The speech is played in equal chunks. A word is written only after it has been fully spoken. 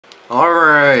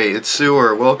Alright, it's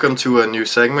Sewer. Welcome to a new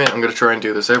segment. I'm going to try and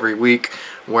do this every week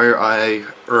where I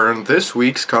earn this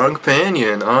week's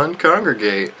Kongpanion on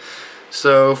Congregate.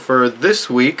 So for this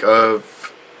week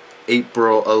of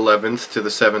April 11th to the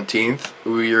 17th,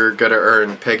 we're going to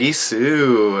earn Peggy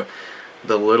Sue,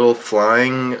 the little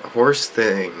flying horse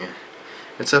thing.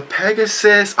 It's a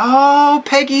Pegasus. Oh,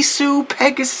 Peggy Sue,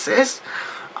 Pegasus.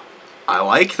 I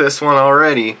like this one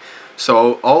already.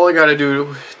 So all I got to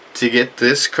do to get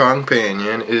this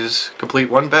Kongpanion is complete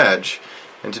one badge.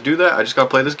 And to do that, I just gotta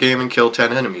play this game and kill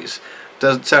 10 enemies.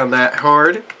 Doesn't sound that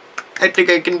hard. I think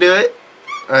I can do it.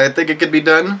 I think it can be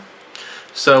done.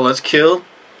 So let's kill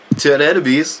 10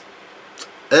 enemies.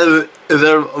 And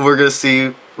then we're gonna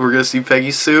see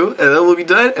Peggy Sue, and then we'll be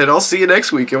done, and I'll see you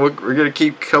next week. And we're gonna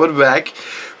keep coming back,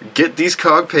 get these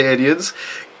Kongpanions,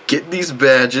 get these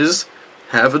badges,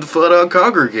 having fun on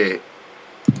Congregate.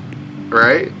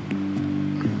 Right?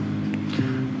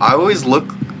 I always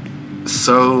look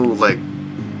so, like,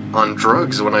 on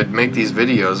drugs when I make these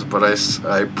videos, but I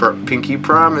pinky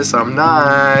promise I'm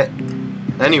not.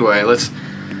 Anyway, let's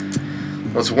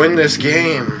win this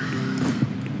game.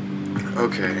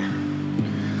 Okay.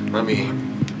 Let me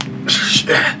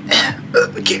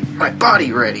get my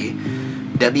body ready.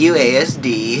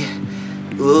 WASD.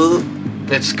 Ooh.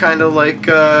 It's kind of like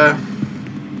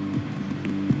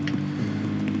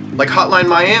Hotline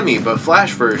Miami, but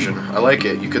Flash version. I like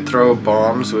it. You could throw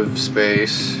bombs with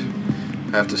space.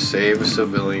 Have to save a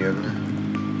civilian.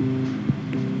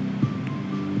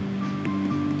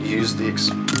 Use the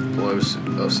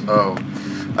explosives. Oh.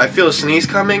 I feel a sneeze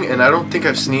coming, and I don't think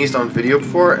I've sneezed on video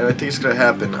before, and I think it's gonna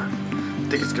happen.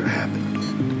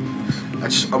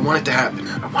 I want it to happen.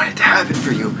 I want it to happen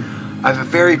for you. I have a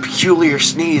very peculiar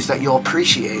sneeze that you'll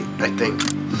appreciate, I think.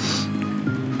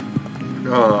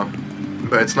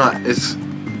 But it's not,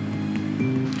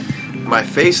 my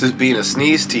face is being a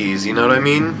sneeze tease, you know what I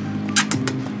mean?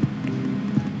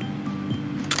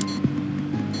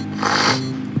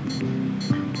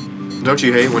 Don't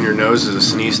you hate when your nose is a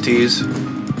sneeze tease?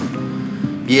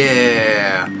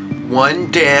 Yeah! One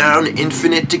down,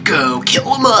 infinite to go.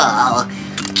 Kill 'em all!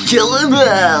 Kill 'em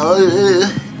all!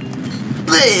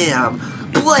 Blam!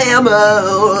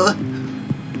 Blammo!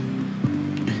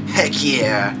 Heck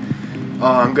yeah!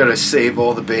 Oh, I'm gonna save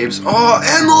all the babes. Oh,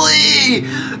 Emily!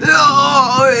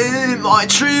 Oh, my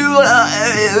true love,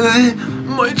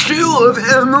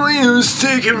 Emily, was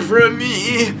taken from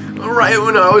me right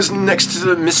when I was next to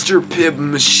the Mr. Pibb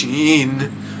machine.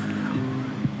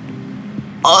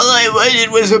 All I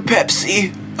wanted was a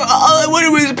Pepsi. All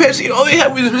I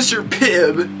had was Mr.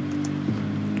 Pibb.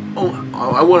 Oh,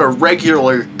 I want a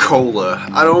regular cola.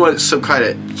 I don't want some kind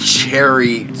of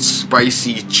cherry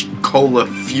spicy cola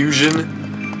fusion.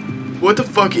 What the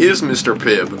fuck is Mr.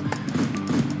 Pibb?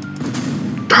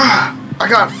 Ah, I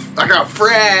got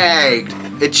fragged.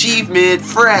 Achievement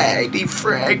fragged. He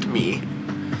fragged me.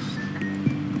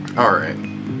 All right.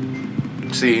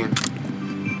 See,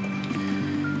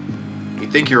 you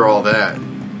think you're all that,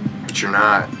 but you're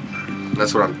not.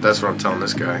 That's what I'm telling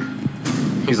this guy.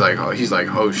 He's like, oh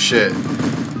shit.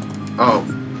 Oh,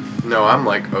 no, I'm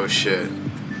like, oh shit.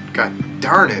 God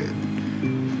darn it.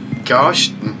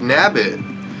 Gosh, nabbit.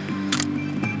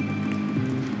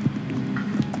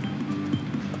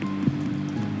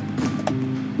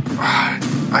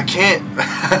 I can't.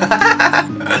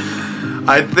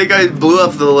 I think I blew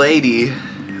up the lady.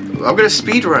 I'm gonna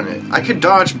speedrun it. I can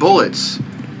dodge bullets.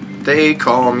 They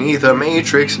call me the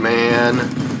Matrix Man.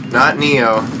 Not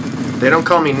Neo. They don't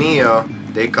call me Neo.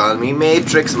 They call me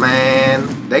Matrix Man.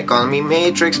 They call me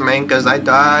Matrix Man because I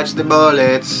dodge the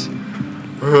bullets.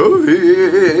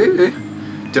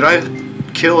 Did I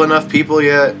kill enough people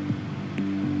yet?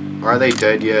 Are they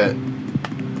dead yet?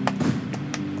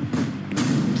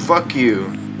 Fuck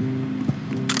you.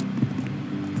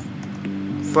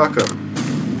 Fuck 'em.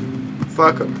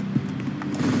 Fuck 'em.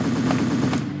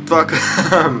 Fuck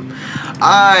 'em.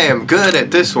 I am good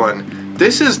at this one.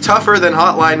 This is tougher than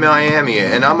Hotline Miami,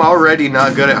 and I'm already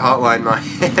not good at Hotline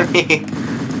Miami.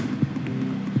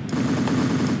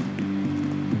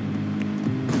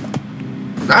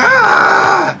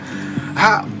 Ah!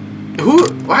 How? Who?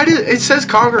 Why did it says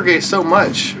Congregate so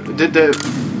much? Did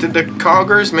the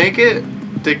Congers make it?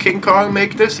 Did King Kong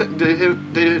make this?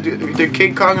 Did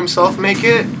King Kong himself make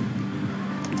it?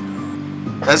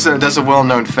 That's a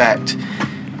well-known fact.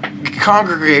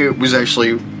 Congregate was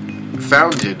actually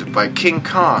founded by King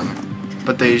Kong,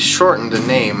 but they shortened the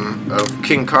name of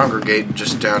King Congregate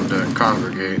just down to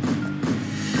Congregate.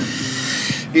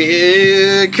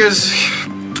 Yeah, cause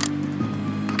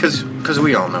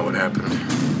we all know what happened.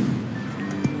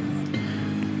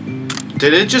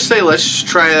 Did it just say let's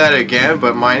try that again,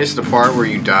 but minus the part where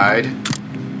you died?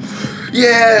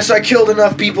 Yes, I killed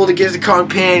enough people to get the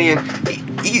Kongpanion.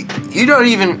 You don't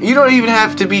even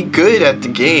have to be good at the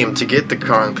game to get the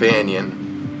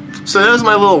Kongpanion. So that was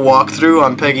my little walkthrough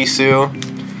on Peggy Sue.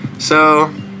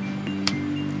 So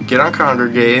get on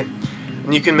Congregate,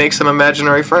 and you can make some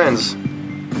imaginary friends.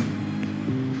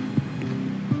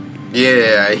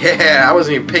 Yeah, I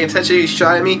wasn't even paying attention. He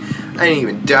shot at me. I didn't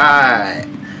even die.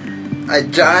 I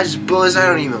dodged bullets. I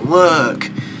don't even look.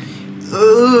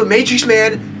 Ooh, Matrix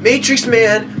Man, Matrix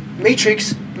Man,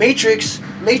 Matrix, Matrix,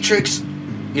 Matrix.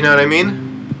 You know what I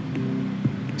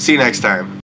mean? See you next time.